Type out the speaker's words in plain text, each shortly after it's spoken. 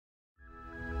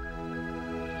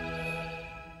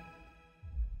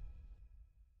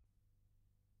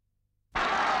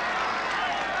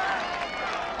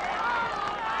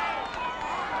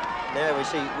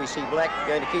we see Black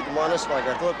going to keep them honest, like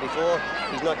I thought before.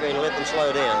 He's not going to let them slow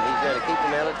down. He's going to keep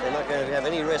them at it. They're not going to have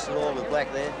any rest at all with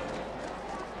Black there.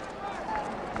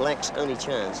 Black's only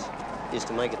chance is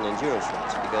to make it an endurance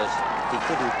race because he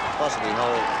couldn't possibly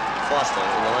hold Foster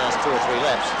in the last 2 or 3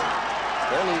 laps.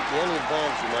 The only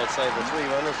advantage, you might say, of the 3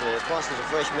 runners, Foster's a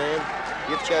fresh man.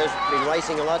 Yipcho's been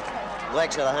racing a lot.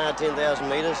 Black's had a hard 10,000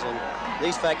 metres, and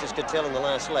these factors could tell in the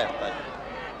last lap. But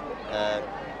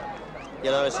you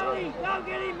know, it's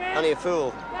only a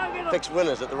fool picks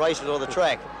winners at the races or the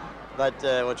track, but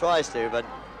or tries to. But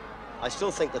I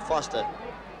still think that Foster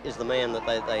is the man that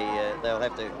they'll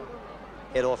have to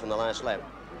head off in the last lap.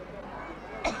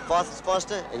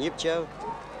 Foster and Yipcho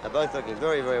are both looking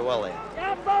very, very well there.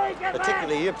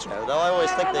 Particularly Yipcho, though I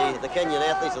always think the Kenyan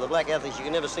athletes or the black athletes, you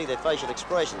can never see their facial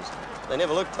expressions. They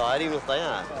never look tired, even if they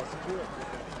are.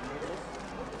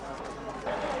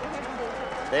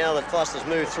 Now that Foster's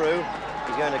moved through,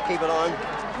 he's going to keep it on.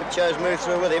 Yipcho's moved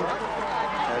through with him.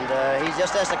 And he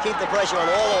just has to keep the pressure on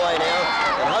all the way now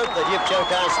and hope that Yipcho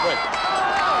can't sprint.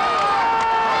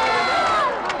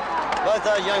 Both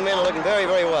those young men are looking very,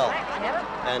 very well.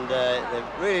 And they're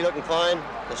really looking fine.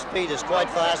 The speed is quite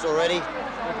fast already.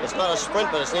 It's not a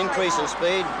sprint, but it's an increase in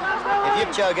speed. If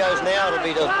Yipcho goes now, it'll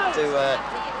be to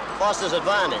Foster's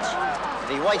advantage. If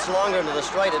he waits longer into the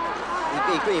straight,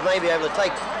 he may be able to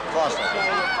take Foster.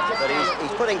 But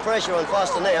he's putting pressure on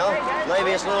Foster now.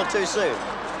 Maybe it's a little too soon.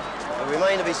 It will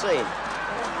remain to be seen.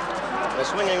 They're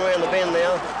swinging around the bend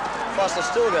now. Foster's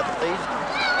still got the lead.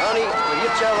 Only with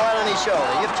Yipcho right on his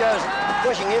shoulder. Yipcho's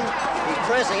pushing him. He's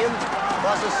pressing him.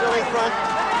 Foster's still in front.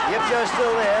 Yipcho's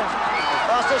still there. And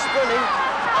Foster's sprinting.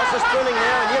 Foster's sprinting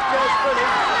now, and Yipcho's sprinting.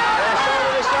 They're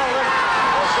shoulder to shoulder.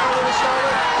 They're shoulder to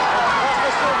shoulder. And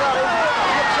Foster's still got him.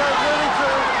 Yipcho's moving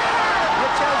through.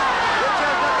 Yipcho's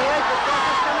got the 8, but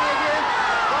Foster's coming again.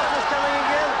 Foster's coming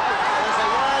again. And it's a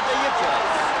wide to Yipcho.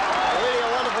 Really a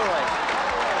wonderful race.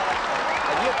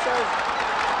 And Yipcho's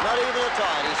not even a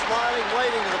tired. He's smiling,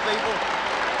 waving to the people.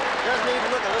 Doesn't even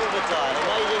look a little bit tired.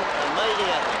 Amazing, amazing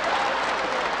athlete.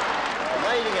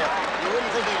 Amazing athlete. You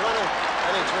wouldn't think he'd run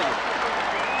an inch with you.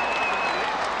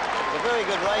 It's a very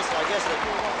good race. I guess the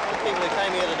people who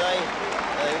came here today,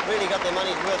 they really got their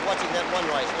money's worth watching that one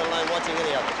race, let alone watching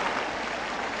any other.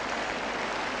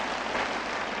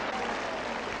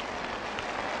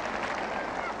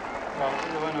 Well,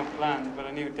 there were no plans, but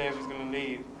I knew Dave was going to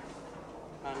leave.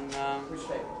 And Which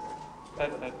Dave?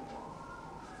 Bedford.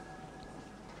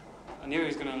 I knew he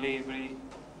was going to leave, but he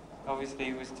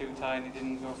obviously was too tired and he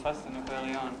didn't go fast enough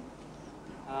early on.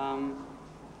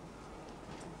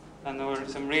 And there were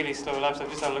some really slow laps. I've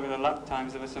just had a look at the lap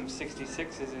times. There were some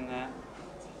 66s in there.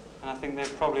 And I think they're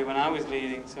probably when I was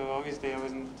leading, so obviously I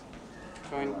wasn't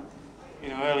going, you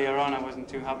know, earlier on I wasn't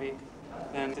too happy.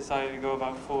 Then decided to go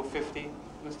about 450,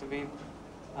 must have been,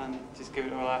 and just give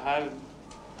it all I had.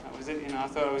 That was it, you know. I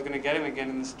thought I was going to get him again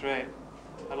in the straight.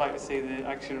 I'd like to see the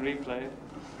action replay.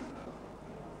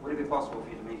 Would it be possible for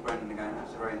you to meet Brendan again?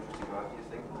 That's a very interesting drive, do you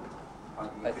think?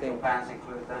 I think your plans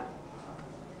include that?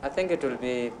 I think it will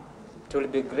be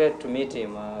great to meet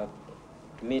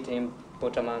him.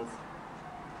 Put a month,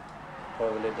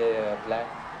 probably the Black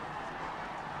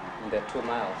in the 2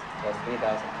 miles or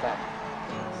 3,000 flat.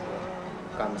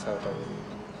 So comes out of it.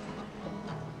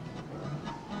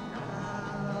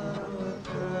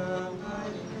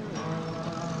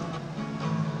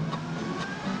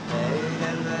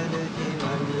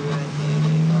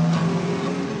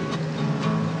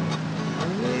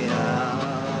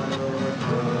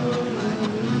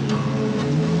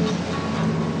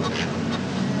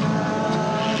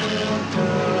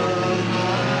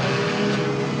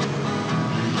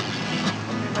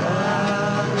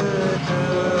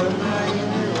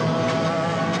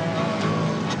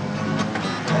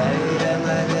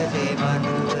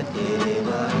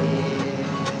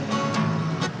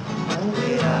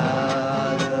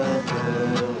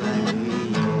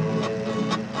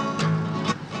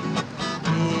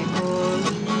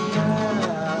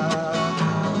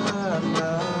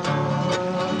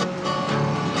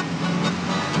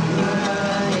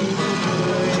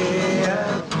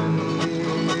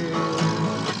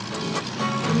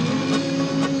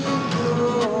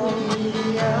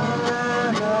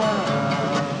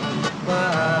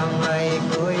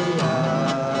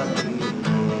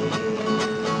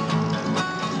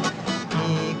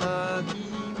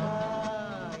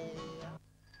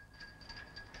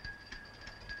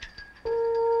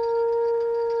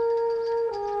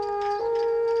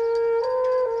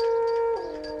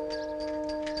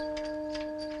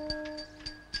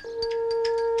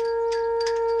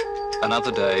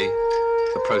 Another day,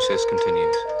 the process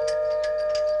continues.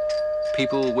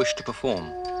 People wish to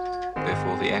perform,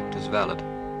 therefore the act is valid.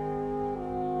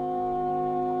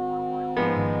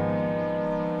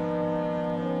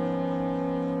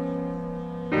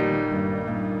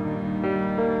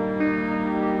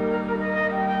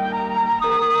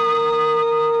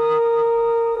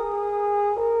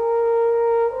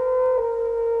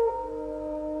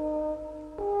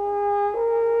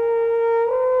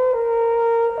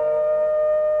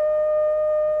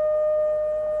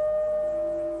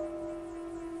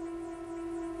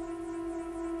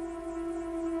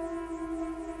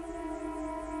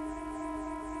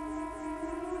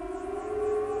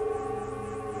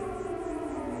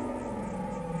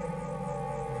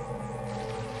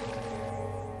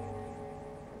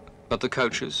 But the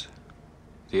coaches,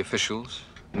 the officials,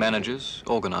 managers,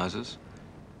 organisers,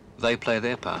 they play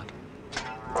their part.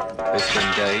 They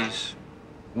spend days,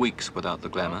 weeks without the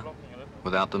glamour,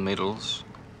 without the medals,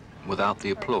 without the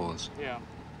applause.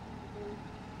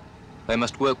 They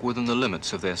must work within the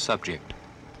limits of their subject.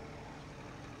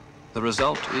 The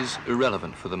result is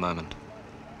irrelevant for the moment.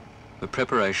 The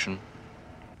preparation,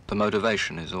 the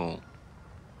motivation is all.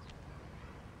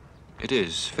 It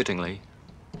is, fittingly,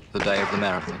 the day of the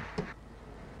marathon.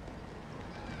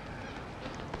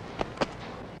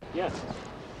 Yes.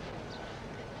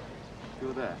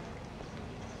 You're there.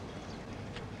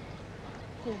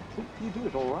 Yeah. You do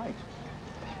it all right.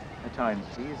 At times,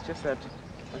 see, it's just that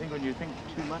I think when you think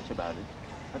too much about it,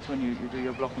 that's when you do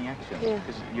your blocking action. Yeah.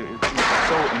 Because you're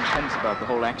so intense about the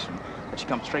whole action that you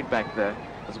come straight back there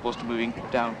as opposed to moving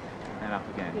down and up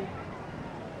again. Yeah.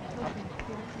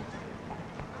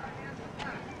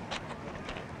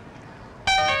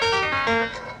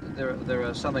 There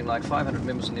are something like 500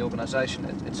 members in the organisation.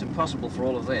 It's impossible for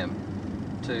all of them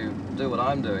to do what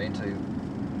I'm doing, to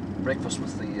breakfast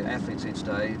with the athletes each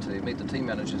day, to meet the team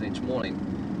managers each morning.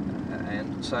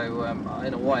 And so,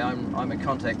 in a way, I'm in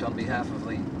contact on behalf of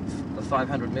the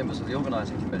 500 members of the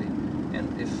organising committee.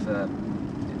 And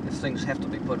if things have to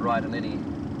be put right in any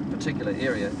particular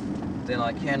area, then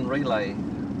I can relay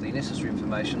the necessary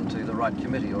information to the right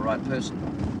committee or right person.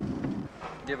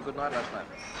 Did you have a good night last night?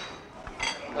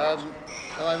 I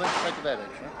went straight to bed,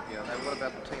 actually. Yeah, and what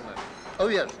about the team then? Oh,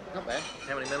 yes, not bad.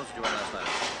 How many medals did you win last night?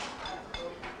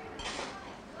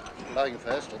 Blowing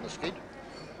first on the skid.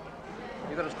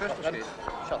 You got a special skid?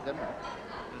 Shotgun.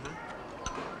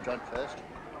 Joint first.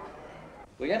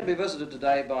 We're going to be visited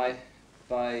today by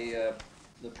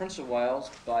the Prince of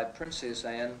Wales, by Princess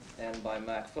Anne, and by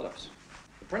Mark Phillips.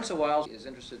 The Prince of Wales is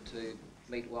interested to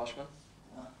meet Welshmen.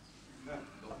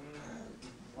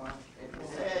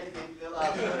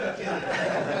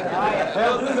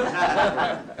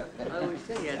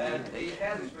 And he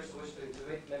has expressed a wish to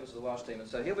meet members of the Welsh team, and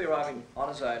so he'll be arriving on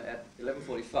his own at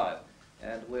 11:45,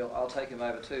 and I'll take him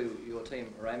over to your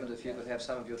team, Raymond, if you could have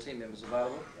some of your team members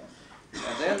available.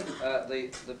 And then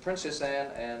the Princess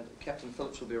Anne and Captain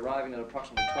Phillips will be arriving at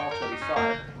approximately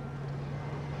 12:25.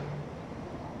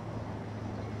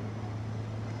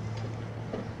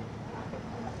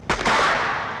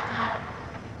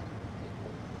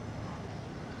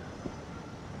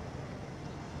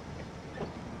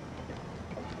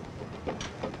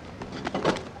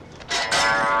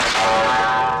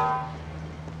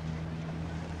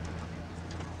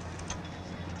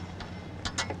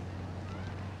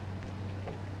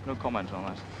 No comment on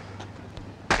that.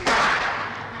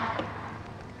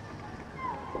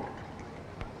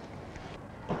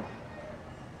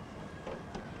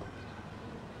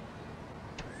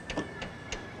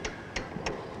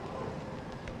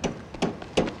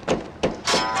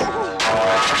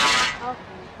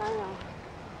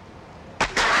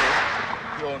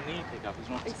 Your knee pickup is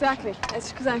not... Exactly.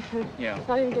 It's because I'm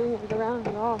not even getting it around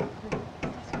at all.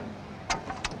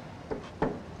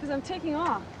 Because I'm taking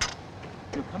off.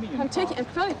 You're coming in I'm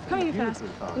coming in fast.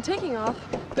 I'm taking off,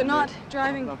 but not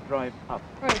driving. Not drive up.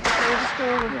 Right. So we'll just go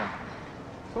over. Yeah.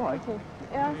 It's all right. Okay.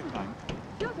 Yeah. Take your time.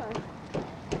 Feels all right.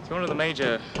 So one of the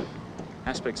major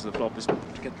aspects of the flop is to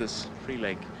get this free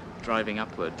leg driving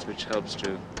upwards, which helps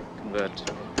to convert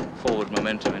forward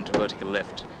momentum into vertical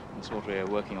lift. That's what we're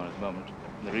working on at the moment.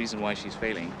 And the reason why she's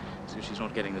failing is because she's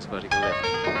not getting this vertical lift.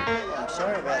 I'm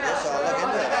sorry about this. I'll look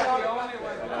into it.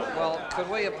 Well, could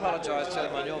we apologise to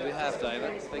them on your behalf,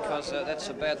 David? Because that's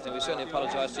a bad thing. We certainly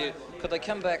apologise to you. Could they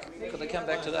come back? Could they come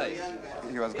back today?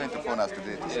 He was going to phone us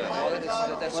today. Yeah.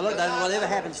 Well, look, then, whatever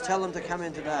happens, tell them to come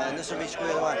in today, and this will be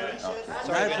squared away.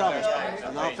 No problem,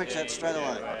 and I'll fix that straight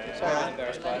away. Sorry, I'm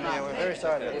embarrassed by it. Yeah, we're very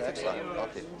sorry about that.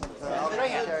 Okay. I'll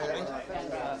bring it.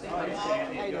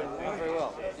 Very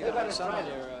well. You got a son on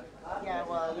your... Yeah,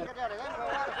 well, look at it.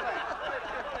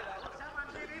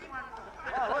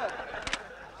 Oh, look.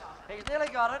 He's nearly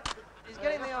got it. He's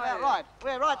getting the eye out. Right.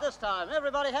 We're right this time.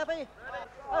 Everybody happy? Okay,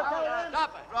 then.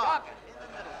 Stop it. Stop it.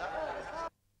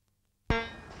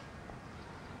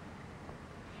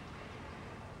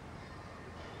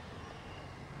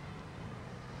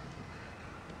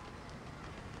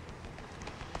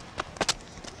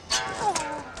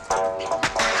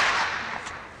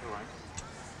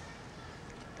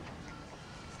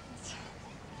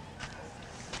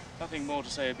 Nothing more to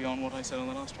say beyond what I said on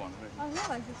the last one, really. I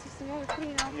realize it's just a matter of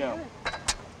putting it out Yeah. there.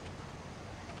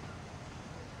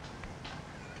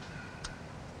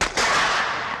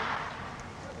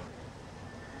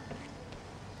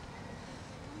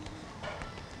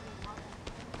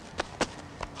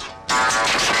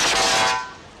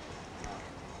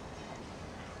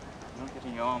 Not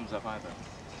getting your arms up either.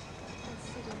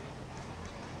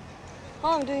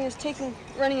 All I'm doing is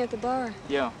running at the bar.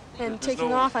 Yeah. And There's taking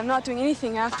no- off. I'm not doing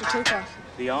anything after takeoff.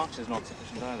 The arch is not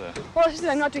sufficient either. Well, I said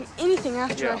I'm not doing anything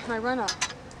after Yeah. my run up.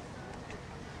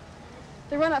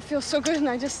 The run up feels so good, and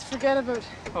I just forget about.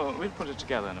 Oh, we'll put it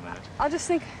together in a minute. I'll just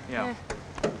think. Yeah.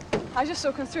 I was just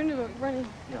so concerned about running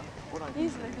Yeah. What I can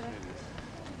easily. do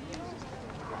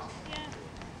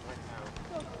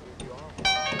That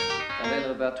And then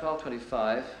at about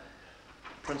 12:25,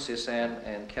 Princess Anne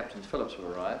and Captain Phillips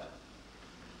will arrive.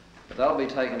 But they'll be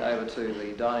taken over to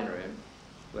the dining room,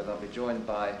 where they'll be joined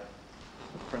by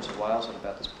the Prince of Wales at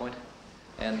about this point.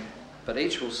 But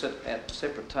each will sit at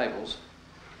separate tables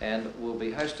and will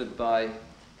be hosted by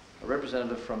a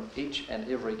representative from each and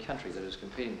every country that is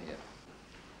competing here.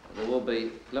 There will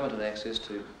be limited access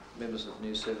to members of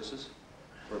news services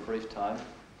for a brief time,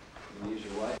 in the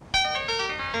usual way.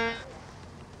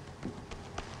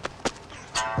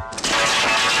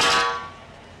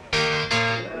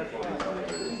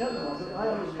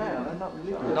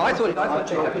 No, I thought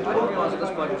you had been. I didn't realise at this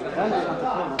point it was going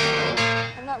to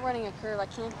I'm not running a curve. I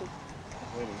can't be.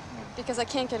 Because I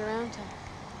can't get around to it.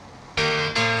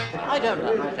 I don't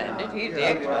understand it. He's the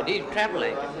expert. He's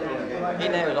travelling. He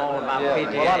knows all about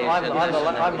PGAs.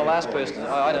 Well, I'm the last person.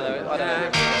 I don't know. I don't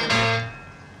know.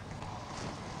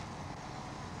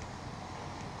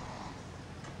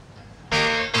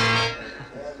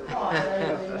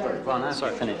 Well, now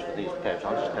I've finished with these pairs,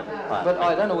 I'll just have it quiet. But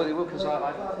I don't know whether he will, because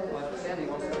Andy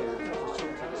wants to.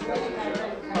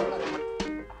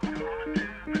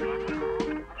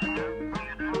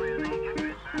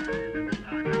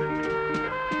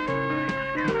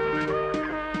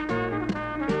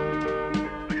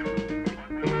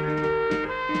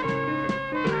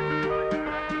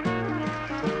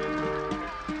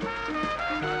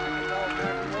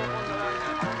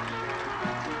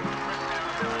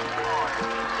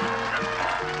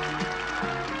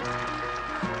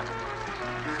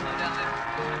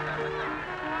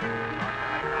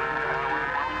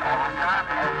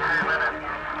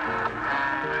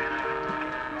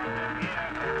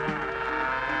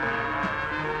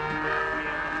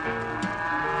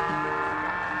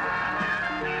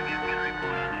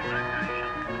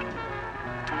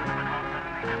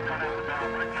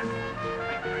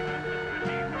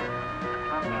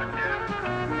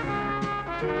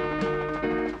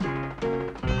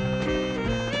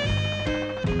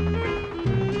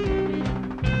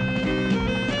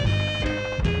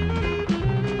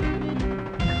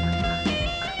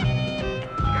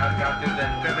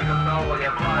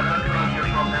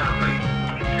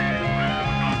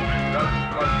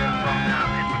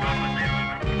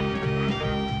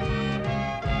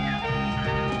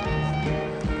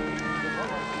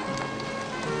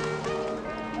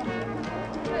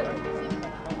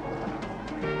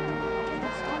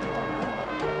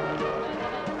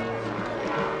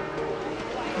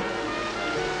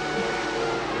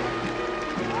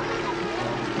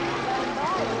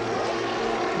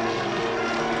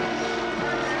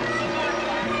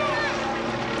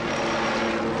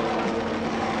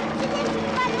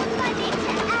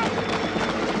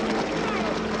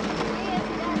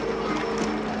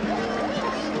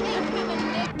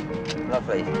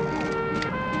 Lovely. Yeah,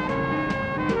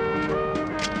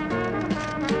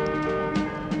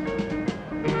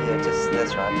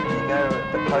 that's right. Can you go a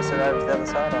bit closer over to the other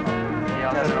side or not? Yeah,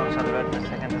 I'll go to the wrong side of the road in a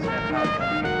second. It's hard to...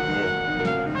 Yeah.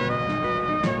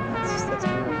 That's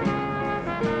beautiful.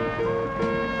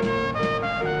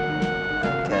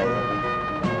 Okay,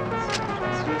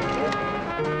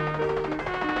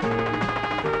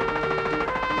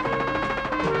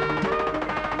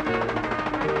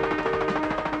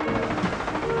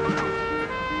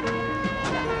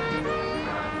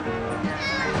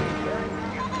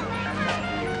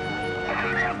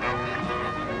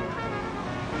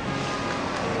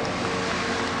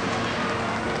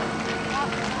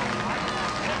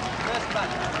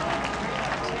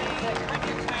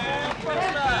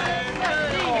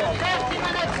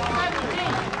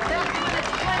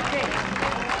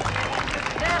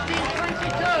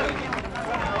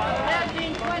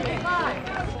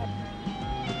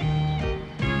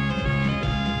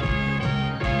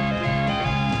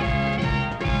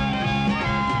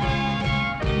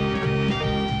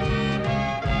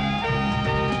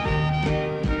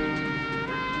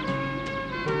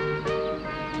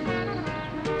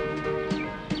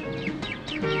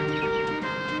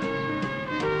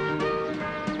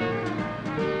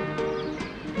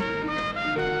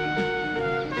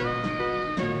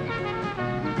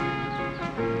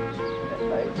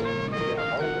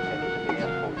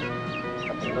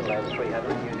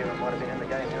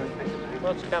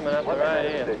 What's coming up the road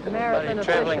here? Marathon of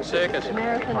Travelling Fisher. circus.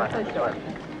 Marathon of Fisher.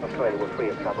 Australia were free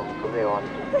of trouble from there on.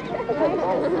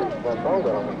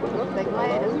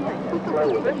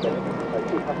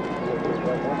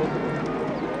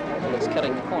 It's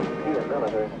cutting the corner.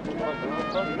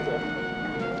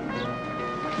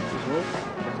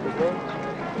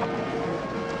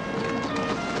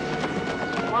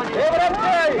 Give it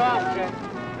up, Jerry!